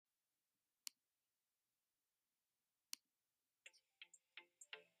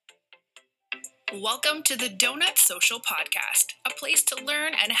Welcome to the Donut Social Podcast, a place to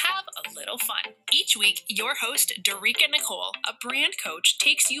learn and have a little fun. Each week, your host, Dorica Nicole, a brand coach,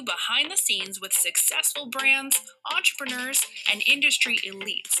 takes you behind the scenes with successful brands, entrepreneurs, and industry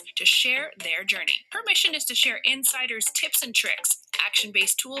elites to share their journey. Her mission is to share insiders' tips and tricks,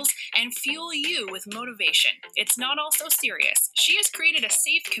 action-based tools, and fuel you with motivation. It's not all so serious. She has created a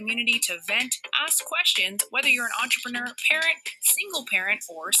safe community to vent, ask questions, whether you're an entrepreneur, parent, single parent,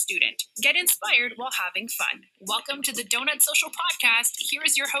 or student. Get inspired while having fun. Welcome to the Donut Social Podcast. Here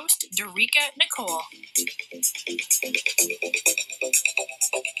is your host, Dorica Nicole.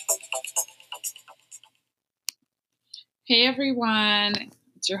 Hey everyone,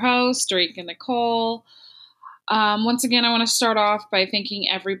 it's your host, Dorica Nicole. Once again, I want to start off by thanking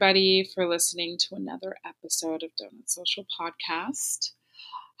everybody for listening to another episode of Donut Social Podcast.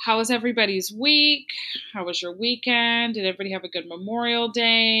 How was everybody's week? How was your weekend? Did everybody have a good Memorial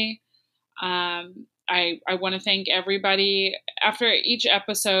Day? I want to thank everybody. After each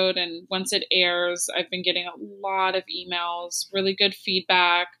episode and once it airs, I've been getting a lot of emails, really good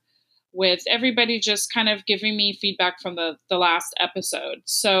feedback, with everybody just kind of giving me feedback from the last episode.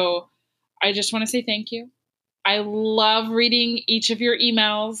 So I just want to say thank you. I love reading each of your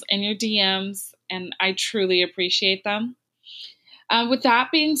emails and your DMs, and I truly appreciate them. With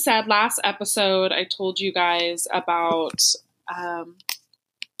that being said, last episode, I told you guys about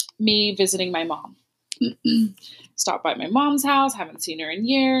me visiting my mom. Stopped by my mom's house, haven't seen her in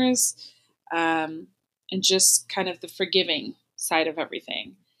years, and just kind of the forgiving side of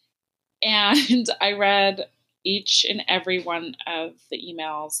everything. And I read each and every one of the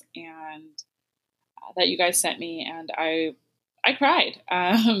emails and that you guys sent me, and I cried.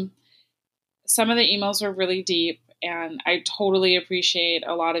 Some of the emails were really deep, and I totally appreciate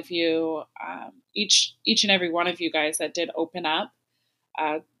a lot of you, each and every one of you guys that did open up.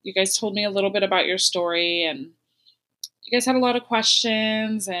 You guys told me a little bit about your story, and you guys had a lot of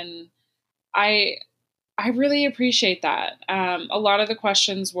questions, and I really appreciate that. A lot of the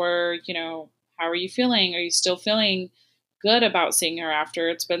questions were, how are you feeling? Are you still feeling good about seeing her after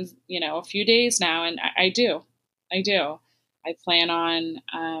it's been, a few days now? And I do. I plan on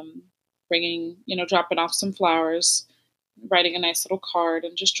bringing, dropping off some flowers, writing a nice little card,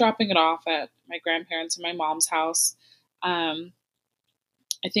 and just dropping it off at my grandparents' and my mom's house.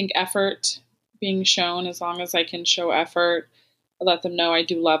 I think effort being shown, as long as I can show effort, I let them know I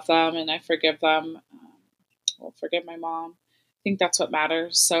do love them and I forgive them. Forgive my mom. I think that's what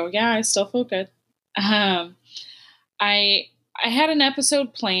matters. So yeah, I still feel good. I had an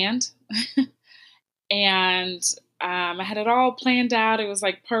episode planned, and I had it all planned out. It was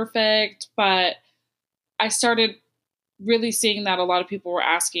like perfect, but I started really seeing that a lot of people were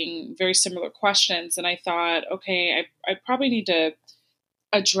asking very similar questions, and I thought, okay, I probably need to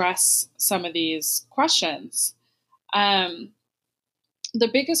address some of these questions. The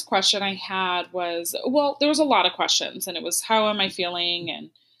biggest question I had was, there was a lot of questions, and it was, how am I feeling? And,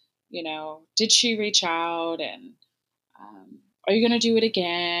 did she reach out? And are you going to do it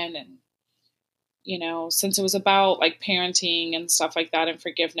again? And, since it was about like parenting and stuff like that and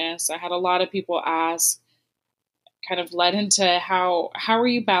forgiveness, I had a lot of people ask, kind of led into how are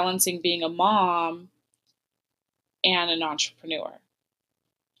you balancing being a mom and an entrepreneur?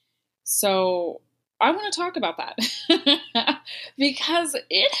 So I want to talk about that because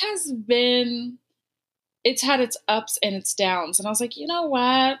it's had its ups and its downs. And I was like, you know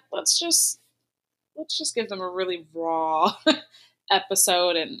what? Let's just give them a really raw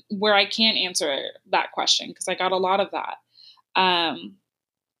episode, and where I can't answer that question, because I got a lot of that.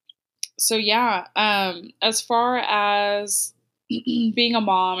 So yeah, as far as being a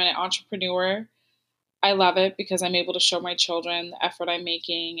mom and an entrepreneur, I love it because I'm able to show my children the effort I'm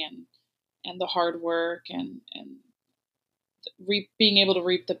making and the hard work and being able to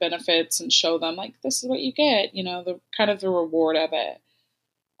reap the benefits and show them, like, this is what you get, the kind of the reward of it.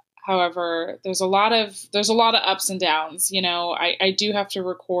 However, there's a lot of ups and downs. I do have to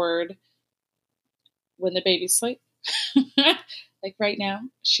record when the baby's asleep. Like right now,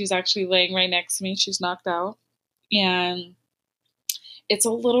 she's actually laying right next to me. She's knocked out, and it's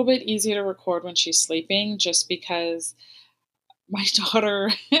a little bit easier to record when she's sleeping, just because my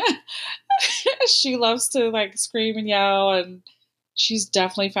daughter, she loves to like scream and yell, and she's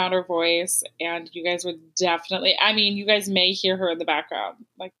definitely found her voice. And you guys you guys may hear her in the background.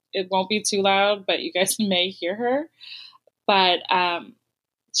 Like, it won't be too loud, but you guys may hear her. But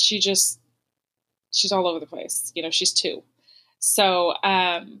she's all over the place. She's 2. So,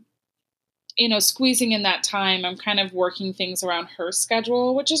 squeezing in that time, I'm kind of working things around her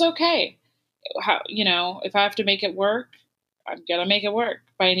schedule, which is okay. If I have to make it work, I'm going to make it work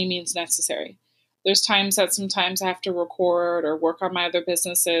by any means necessary. There's times that sometimes I have to record or work on my other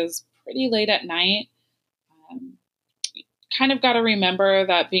businesses pretty late at night. Um, Kind of got to remember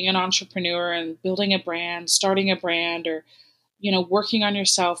that being an entrepreneur and building a brand, starting a brand, or working on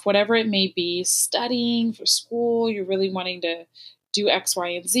yourself, whatever it may be, studying for school, you're really wanting to do X, Y,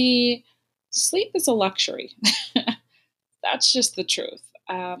 and Z. Sleep is a luxury. That's just the truth.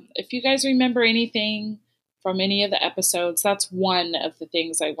 If you guys remember anything from any of the episodes, that's one of the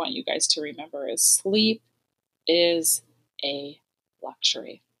things I want you guys to remember is sleep is a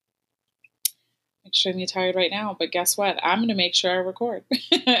luxury. I'm extremely tired right now, but guess what? I'm going to make sure I record.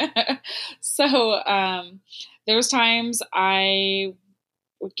 So there was times I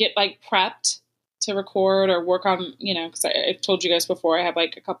would get like prepped to record or work on, because I've told you guys before, I have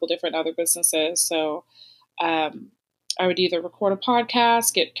like a couple different other businesses. So I would either record a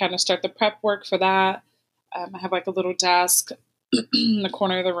podcast, start the prep work for that. I have like a little desk in the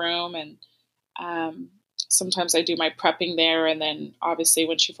corner of the room, and sometimes I do my prepping there. And then obviously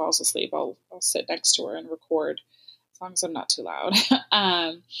when she falls asleep, I'll sit next to her and record, as long as I'm not too loud.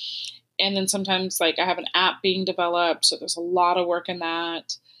 And then sometimes like I have an app being developed, so there's a lot of work in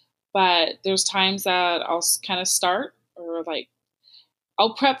that. But there's times that I'll kind of start, or like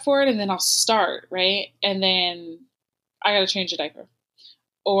I'll prep for it and then I'll start, right? And then I got to change a diaper,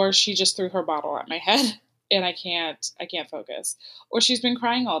 or she just threw her bottle at my head and I can't focus, or she's been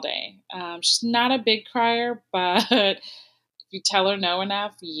crying all day. She's not a big crier, but if you tell her no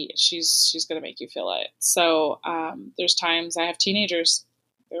enough, she's going to make you feel it. So there's times I have teenagers,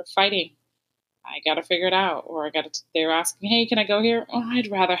 they're fighting. I got to figure it out, or they're asking, hey, can I go here? Oh,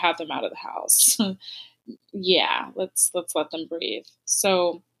 I'd rather have them out of the house. Yeah, let's let them breathe.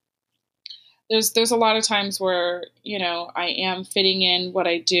 So there's a lot of times where, I am fitting in what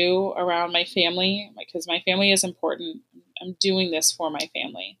I do around my family, because my family is important. I'm doing this for my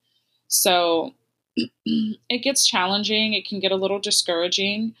family. So it gets challenging. It can get a little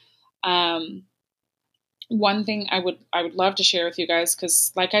discouraging. One thing I would love to share with you guys,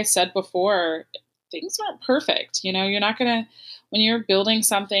 because like I said before, things aren't perfect. You're not going to, when you're building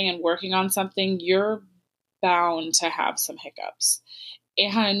something and working on something, you're bound to have some hiccups.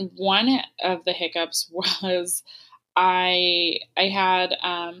 And one of the hiccups was I had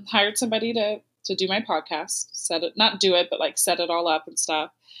hired somebody to do my podcast, not do it, but like set it all up and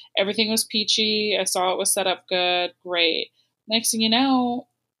stuff. Everything was peachy. I saw it was set up good, great. Next thing you know,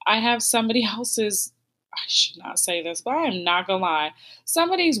 I have somebody else's, I should not say this, but I'm not gonna lie,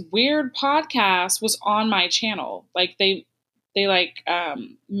 somebody's weird podcast was on my channel. Like they like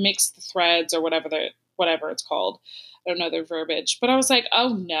mixed the threads or whatever it's called. I don't know their verbiage, but I was like,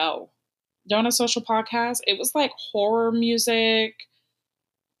 oh no, don't a social podcast. It was like horror music.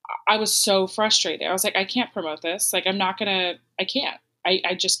 I was so frustrated. I was like, I can't promote this. Like, I can't.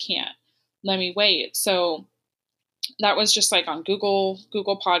 I just can't. Let me wait. So that was just like on Google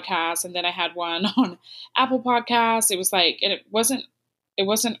Podcasts, and then I had one on Apple Podcasts. It was like, and it wasn't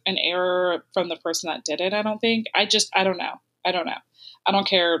an error from the person that did it. I don't think. I don't know. I don't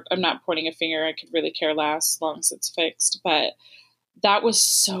care. I'm not pointing a finger. I could really care less as long as it's fixed. But that was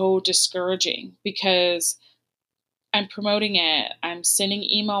so discouraging, because I'm promoting it. I'm sending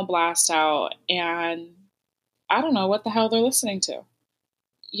email blasts out, and I don't know what the hell they're listening to.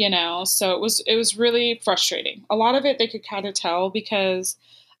 So it was really frustrating. A lot of it they could kind of tell, because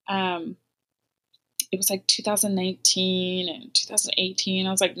it was like 2019 and 2018.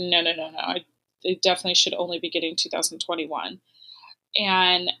 I was like, no. They definitely should only be getting 2021.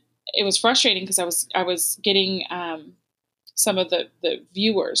 And it was frustrating, because I was getting some of the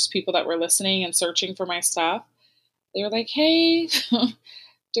viewers, people that were listening and searching for my stuff. They were like, hey,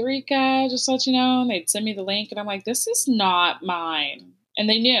 Dorica, just to let you know. And they'd send me the link, and I'm like, this is not mine. And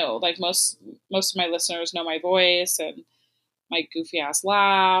they knew, like most of my listeners know my voice and my goofy ass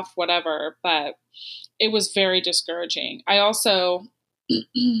laugh, whatever. But it was very discouraging. I also,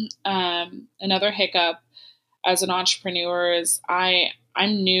 another hiccup as an entrepreneur is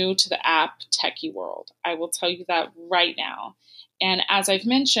I'm new to the app techie world. I will tell you that right now. And as I've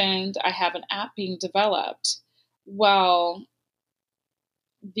mentioned, I have an app being developed. Well,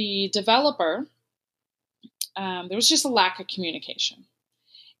 the developer, there was just a lack of communication.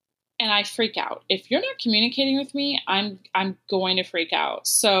 And I freak out. If you're not communicating with me, I'm going to freak out.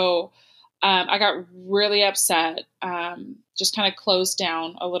 So I got really upset, just kind of closed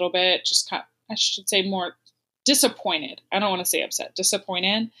down a little bit, I should say more disappointed. I don't want to say upset,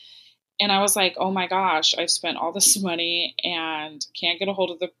 disappointed. And I was like, oh my gosh, I've spent all this money and can't get a hold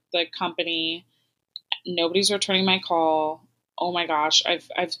of the company. Nobody's returning my call. Oh my gosh, I've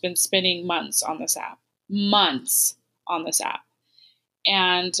been spending months on this app.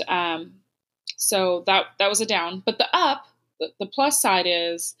 And So that was a down. But the plus side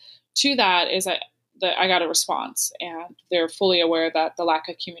is to that is that I got a response, and they're fully aware that the lack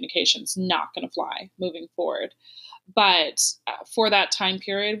of communication is not going to fly moving forward. But for that time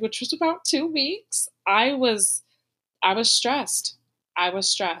period, which was about 2 weeks, I was stressed. I was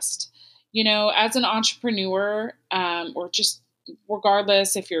stressed. As an entrepreneur, or just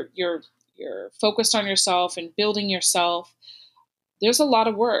regardless if you're focused on yourself and building yourself, there's a lot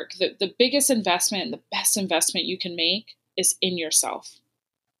of work. The biggest investment and the best investment you can make is in yourself.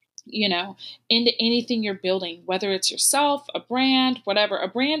 Into anything you're building, whether it's yourself, a brand, whatever. A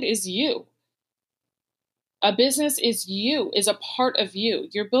brand is you. A business is you, is a part of you.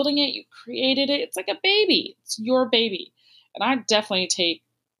 You're building it, you created it. It's like a baby. It's your baby. And I definitely take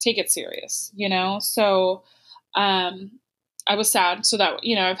it serious, So I was sad. So that,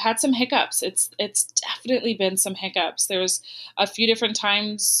 I've had some hiccups. It's definitely been some hiccups. There was a few different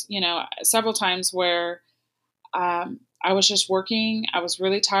times, several times where I was just working. I was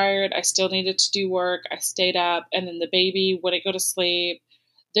really tired. I still needed to do work. I stayed up, and then the baby wouldn't go to sleep.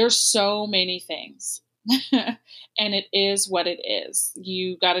 There's so many things. And it is what it is.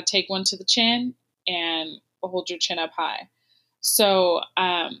 You got to take one to the chin and hold your chin up high. So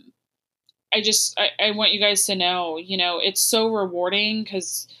I want you guys to know, it's so rewarding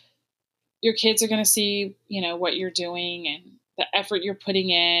because your kids are going to see, what you're doing and the effort you're putting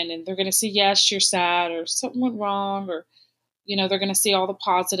in, and they're going to see, yes, you're sad or something went wrong, or, they're going to see all the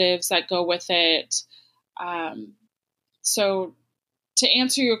positives that go with it. So to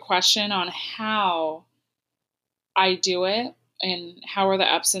answer your question on how I do it and how are the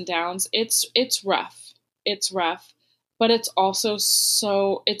ups and downs, it's rough. It's rough, but it's also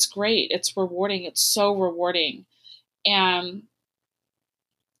it's great. It's rewarding. It's so rewarding. And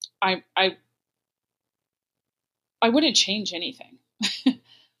I wouldn't change anything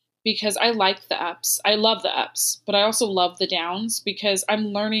because I like the ups. I love the ups, but I also love the downs because I'm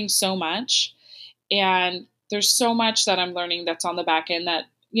learning so much, and there's so much that I'm learning that's on the back end that,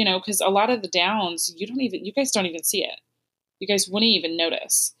 because a lot of the downs, you guys don't even see it. You guys wouldn't even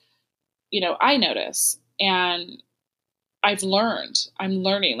notice. I notice, and I'm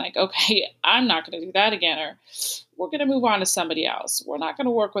learning like, okay, I'm not going to do that again, or we're going to move on to somebody else. We're not going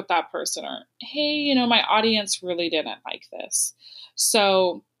to work with that person, or, hey, my audience really didn't like this.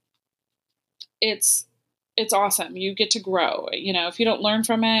 So it's awesome. You get to grow. If you don't learn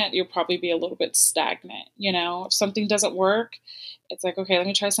from it, you'll probably be a little bit stagnant. If something doesn't work, it's like, okay, let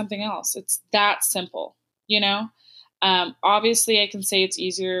me try something else. It's that simple, Obviously I can say it's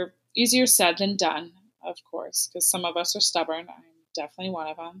easier said than done, of course, because some of us are stubborn. I'm definitely one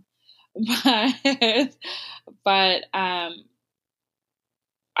of them. But I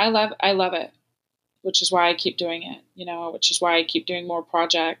love it, which is why I keep doing it, which is why I keep doing more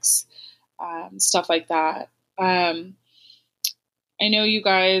projects, stuff like that. I know you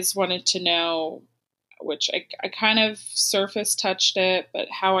guys wanted to know, which I kind of surface touched it, but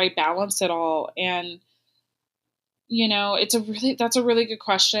how I balance it all. And, that's a really good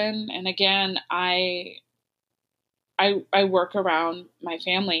question. And again, I work around my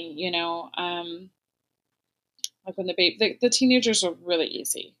family, like when the teenagers are really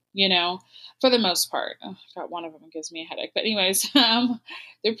easy, for the most part. Oh, God, one of them gives me a headache. But anyways,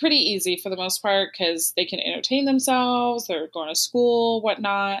 they're pretty easy for the most part because they can entertain themselves. They're going to school,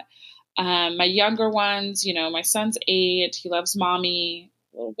 whatnot. My younger ones, my son's 8. He loves mommy.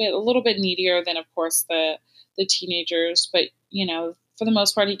 A little bit needier than, of course, the teenagers. But for the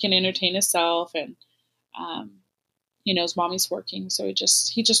most part, he can entertain himself, and he knows mommy's working, so he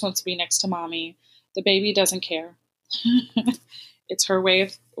just wants to be next to mommy. The baby doesn't care. It's her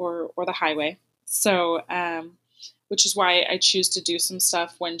way or the highway. So, which is why I choose to do some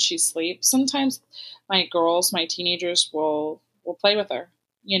stuff when she sleeps. Sometimes my teenagers will play with her,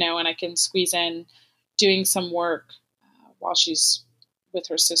 and I can squeeze in doing some work while she's with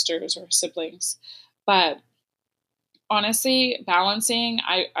her sisters or her siblings. But honestly, balancing,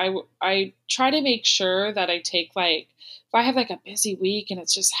 I try to make sure that I take, like, if I have like a busy week and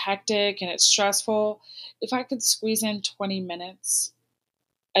it's just hectic and it's stressful, if I could squeeze in 20 minutes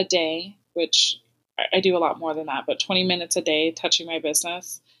a day, which I do a lot more than that, but 20 minutes a day touching my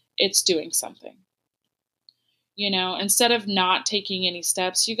business, it's doing something. Instead of not taking any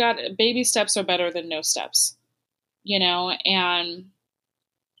steps, baby steps are better than no steps, and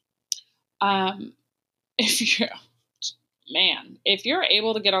if you're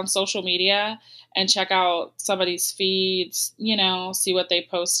able to get on social media and check out somebody's feeds, see what they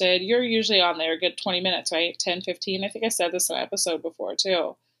posted, you're usually on there a good 20 minutes, right? 10, 15. I think I said this in an episode before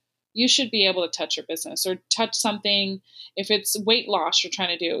too. you should be able to touch your business or touch something. If it's weight loss you're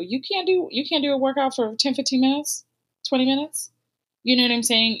trying to do, you can't do a workout for 10, 15 minutes, 20 minutes. You know what I'm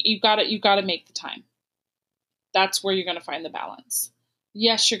saying? You got to make the time. That's where you're going to find the balance.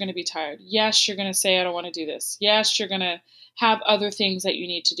 Yes, you're going to be tired. Yes, you're going to say, I don't want to do this. Yes, you're going to have other things that you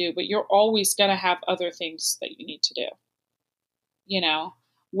need to do, but you're always going to have other things that you need to do.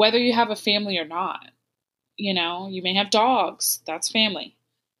 Whether you have a family or not, you may have dogs. That's family.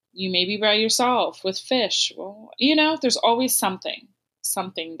 You may be by yourself with fish. Well, there's always something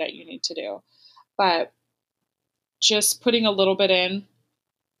that you need to do. But just putting a little bit in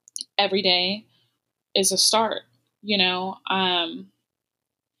every day is a start.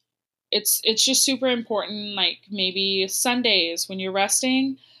 It's just super important. Like maybe Sundays when you're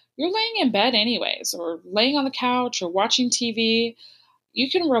resting, you're laying in bed anyways, or laying on the couch or watching TV. You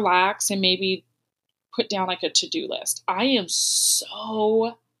can relax and maybe put down like a to-do list. I am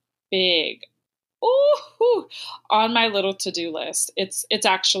so big on my little to-do list. It's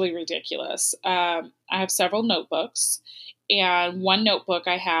actually ridiculous. I have several notebooks, and one notebook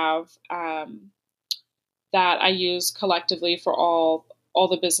I have that I use collectively for all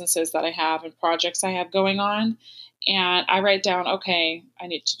the businesses that I have and projects I have going on. And I write down, okay, I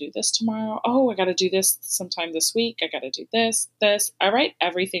need to do this tomorrow. Oh, I got to do this sometime this week. I got to do this. I write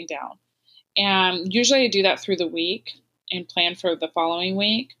everything down. And usually I do that through the week and plan for the following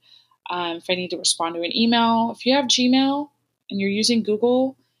week. If I need to respond to an email, if you have Gmail and you're using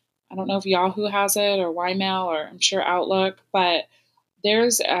Google, I don't know if Yahoo has it or YMail or I'm sure Outlook, but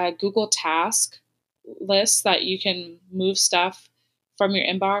there's a Google task list that you can move stuff from your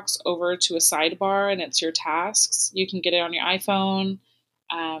inbox over to a sidebar, and it's your tasks. You can get it on your iPhone,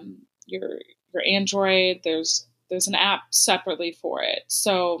 your Android. There's an app separately for it.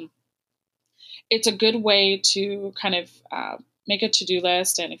 So it's a good way to kind of make a to-do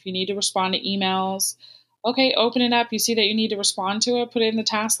list. And if you need to respond to emails, okay, open it up. You see that you need to respond to it, put it in the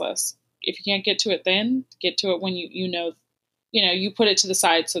task list. If you can't get to it then, get to it when you put it to the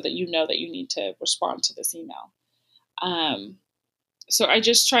side so that you know that you need to respond to this email. So I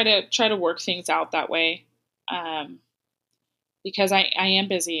just try to work things out that way, because I am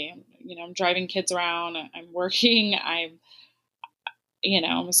busy. I'm driving kids around. I'm working. I'm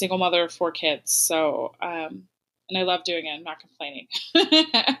a single mother of 4 kids. So, and I love doing it. I'm not complaining.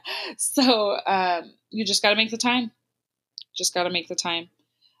 So, you just got to make the time. Just got to make the time.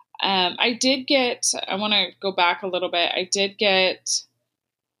 I want to go back a little bit. I did get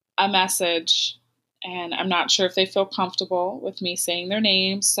a message, and I'm not sure if they feel comfortable with me saying their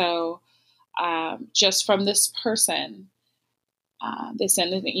name. So, just from this person, they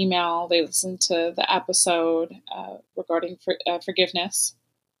send an email. They listen to the episode regarding forgiveness.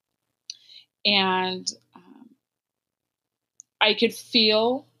 And I could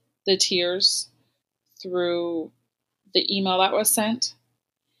feel the tears through the email that was sent.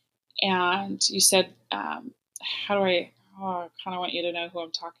 And you said, I kind of want you to know who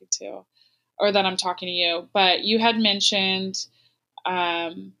I'm talking to, or that I'm talking to you. But you had mentioned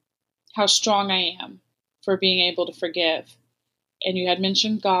how strong I am for being able to forgive. And you had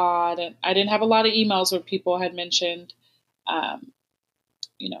mentioned God. And I didn't have a lot of emails where people had mentioned,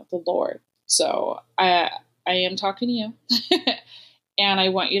 the Lord. So I am talking to you. And I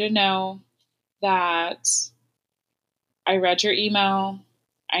want you to know that I read your email.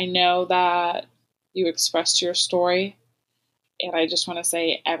 I know that you expressed your story. And I just want to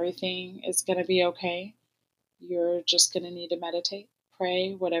say everything is going to be okay. You're just going to need to meditate,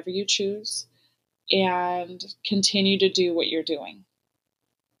 pray, whatever you choose, and continue to do what you're doing.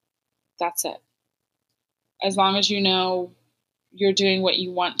 That's it. As long as you know you're doing what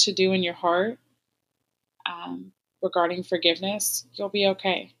you want to do in your heart, regarding forgiveness, you'll be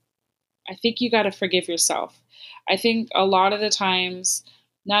okay. I think you got to forgive yourself. I think a lot of the times,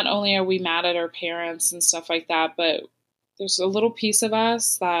 not only are we mad at our parents and stuff like that, but there's a little piece of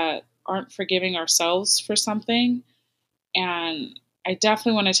us that aren't forgiving ourselves for something. And I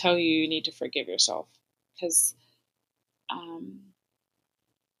definitely want to tell you, you need to forgive yourself, because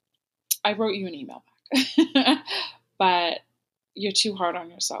I wrote you an email back, but you're too hard on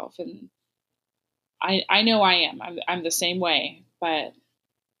yourself. And I know I am. I'm the same way, but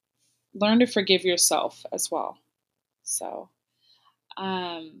learn to forgive yourself as well. So,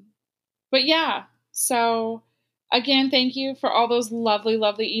 but yeah, so again, thank you for all those lovely,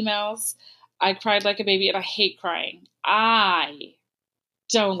 lovely emails. I cried like a baby, and I hate crying. I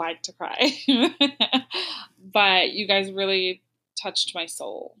don't like to cry, but you guys really touched my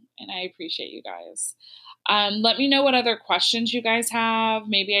soul, and I appreciate you guys. Let me know what other questions you guys have.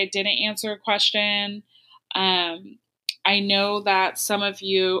 Maybe I didn't answer a question. I know that some of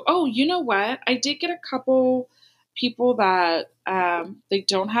you, oh, you know what? I did get a couple people that they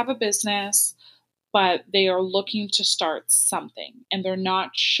don't have a business, but they are looking to start something and they're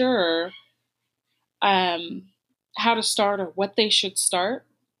not sure how to start or what they should start.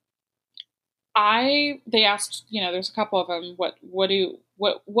 They asked, there's a couple of them, what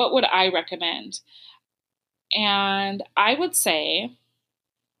would I recommend? And I would say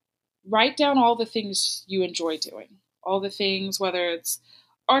write down all the things you enjoy doing, all the things, whether it's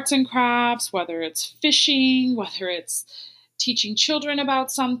arts and crafts, whether it's fishing, whether it's teaching children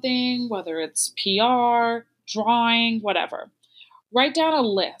about something, whether it's PR, drawing, whatever. Write down a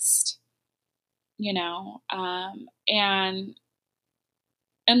list,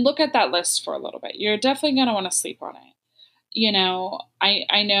 and look at that list for a little bit. You're definitely going to want to sleep on it.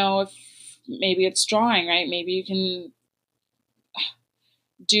 I know if maybe it's drawing, right? Maybe you can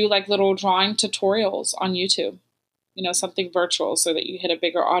do like little drawing tutorials on YouTube, something virtual so that you hit a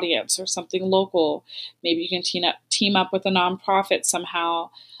bigger audience, or something local. Maybe you can team up with a nonprofit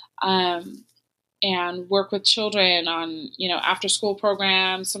somehow, and work with children on, after school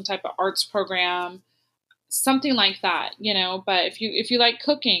programs, some type of arts program, something like that, but if you like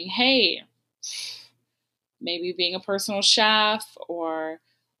cooking, hey, maybe being a personal chef or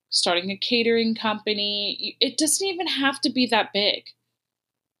starting a catering company. It doesn't even have to be that big.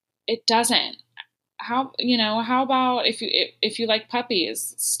 It doesn't. How about if you like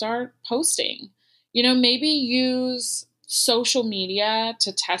puppies, start posting. Maybe use social media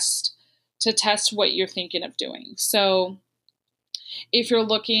to test what you're thinking of doing. So if you're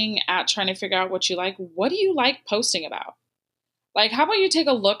looking at trying to figure out what you like, what do you like posting about? Like, how about you take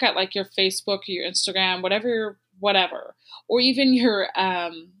a look at like your Facebook or your Instagram, whatever, or even your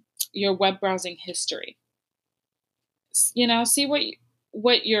web browsing history. See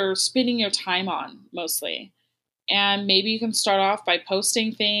what you're spending your time on mostly. And maybe you can start off by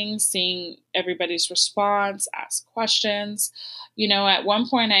posting things, seeing everybody's response, ask questions. At one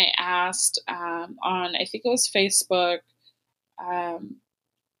point I asked on, I think it was Facebook, what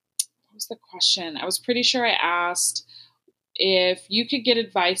was the question? I was pretty sure I asked if you could get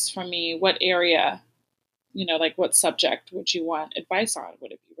advice from me, what area, like what subject would you want advice on?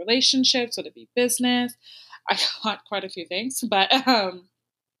 Would it be relationships? Would it be business? I got quite a few things, but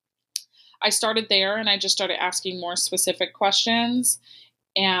I started there and I just started asking more specific questions,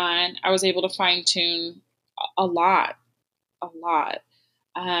 and I was able to fine tune a lot.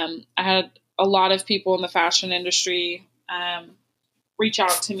 I had a lot of people in the fashion industry reach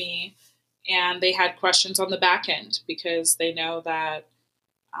out to me, and they had questions on the back end because they know that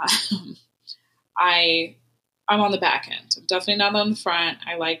I'm on the back end. I'm definitely not on the front.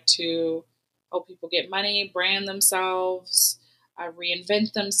 I like to help people get money, brand themselves,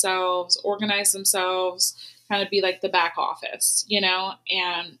 reinvent themselves, organize themselves, kind of be like the back office, And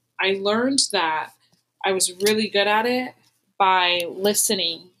I learned that I was really good at it by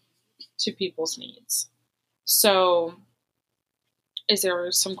listening to people's needs. So is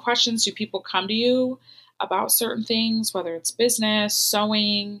there some questions? Do people come to you about certain things, whether it's business,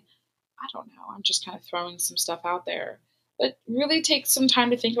 sewing? I don't know. I'm just kind of throwing some stuff out there. But really take some time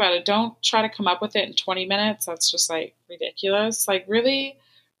to think about it. Don't try to come up with it in 20 minutes. That's just like ridiculous. Like really,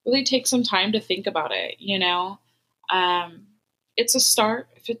 really take some time to think about it, It's a start.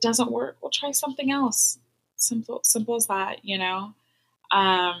 If it doesn't work, we'll try something else. Simple as that,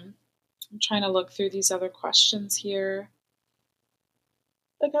 I'm trying to look through these other questions here.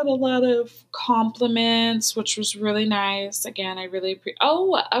 I got a lot of compliments, which was really nice. Again, I really appreciate.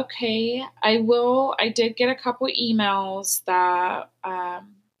 Oh, okay. I did get a couple emails that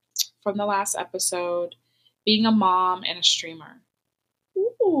from the last episode, being a mom and a streamer.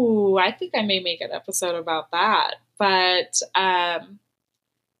 Ooh, I think I may make an episode about that. But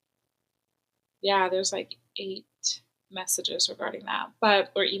yeah, there's like 8 messages regarding that,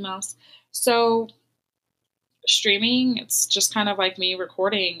 or emails. So streaming, it's just kind of like me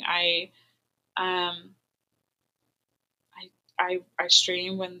recording. I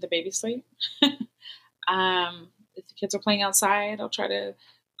stream when the babies sleep. If the kids are playing outside, I'll try to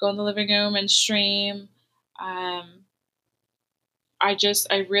go in the living room and stream. I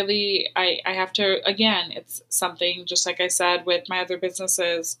have to, again, it's something just like I said with my other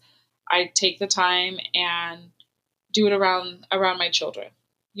businesses, I take the time and do it around my children,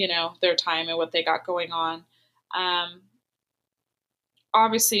 their time and what they got going on.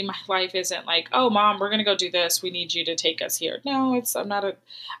 Obviously my life isn't like, oh mom, we're going to go do this. We need you to take us here. No,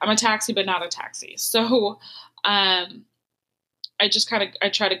 I'm a taxi, but not a taxi. So, I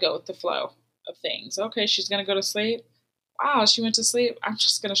try to go with the flow of things. Okay. She's going to go to sleep. Wow. She went to sleep. I'm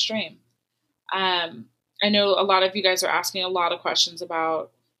just going to stream. I know a lot of you guys are asking a lot of questions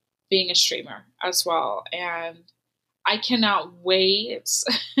about being a streamer as well. And I cannot wait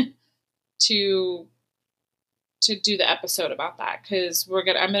to do the episode about that, because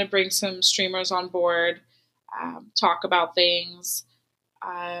I'm gonna bring some streamers on board, talk about things,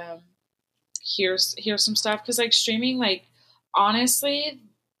 um, hear some stuff, because like streaming, like honestly,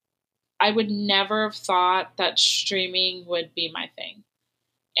 I would never have thought that streaming would be my thing.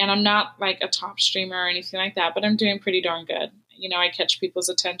 And I'm not like a top streamer or anything like that, but I'm doing pretty darn good. I catch people's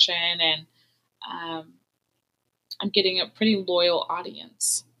attention, and um, I'm getting a pretty loyal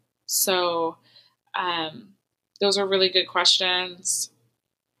audience. So those are really good questions.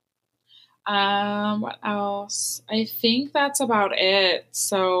 What else? I think that's about it.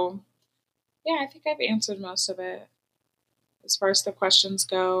 So yeah, I think I've answered most of it as far as the questions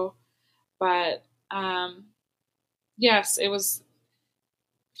go. But yes, it was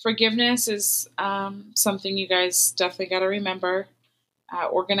forgiveness is something you guys definitely got to remember.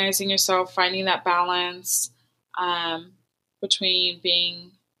 Organizing yourself, finding that balance between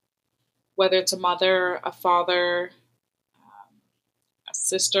being, whether it's a mother, a father, a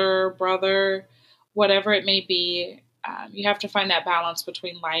sister, brother, whatever it may be. You have to find that balance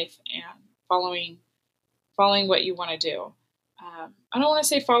between life and following what you want to do. I don't want to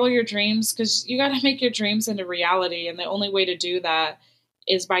say follow your dreams, because you got to make your dreams into reality. And the only way to do that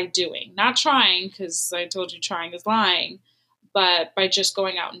is by doing, not trying, because I told you trying is lying, but by just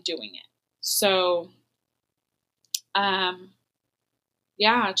going out and doing it. So,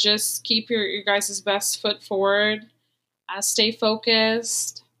 yeah, just keep your guys' best foot forward. Stay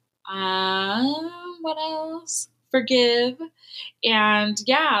focused. What else? Forgive. And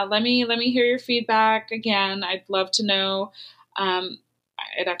yeah, let me hear your feedback again. I'd love to know.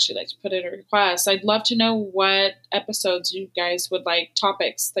 I'd actually like to put in a request. I'd love to know what episodes you guys would like,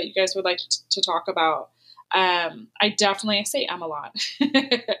 topics that you guys would like to talk about. I say I'm a lot,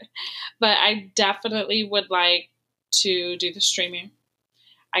 but I definitely would like to do the streaming.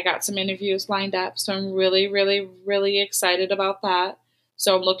 I got some interviews lined up, so I'm really, really, really excited about that.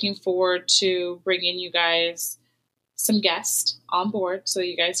 So I'm looking forward to bringing you guys some guests on board so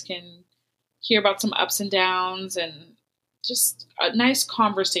you guys can hear about some ups and downs and just a nice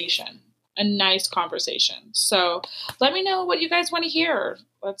conversation. So let me know what you guys want to hear.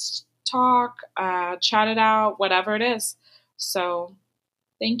 Let's talk, chat it out, whatever it is. So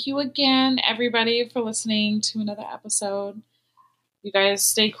thank you again, everybody, for listening to another episode. You guys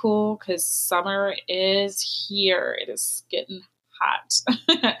stay cool, because summer is here. It is getting hot.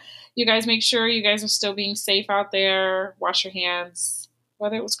 You guys make sure you guys are still being safe out there. Wash your hands.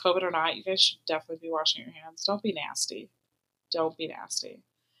 Whether it was COVID or not, you guys should definitely be washing your hands. Don't be nasty.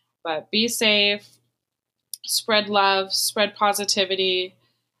 But be safe. Spread love. Spread positivity.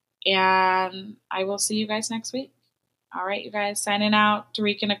 And I will see you guys next week. All right, you guys. Signing out.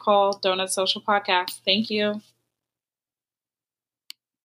 Darika Nicole, Donut Social Podcast. Thank you.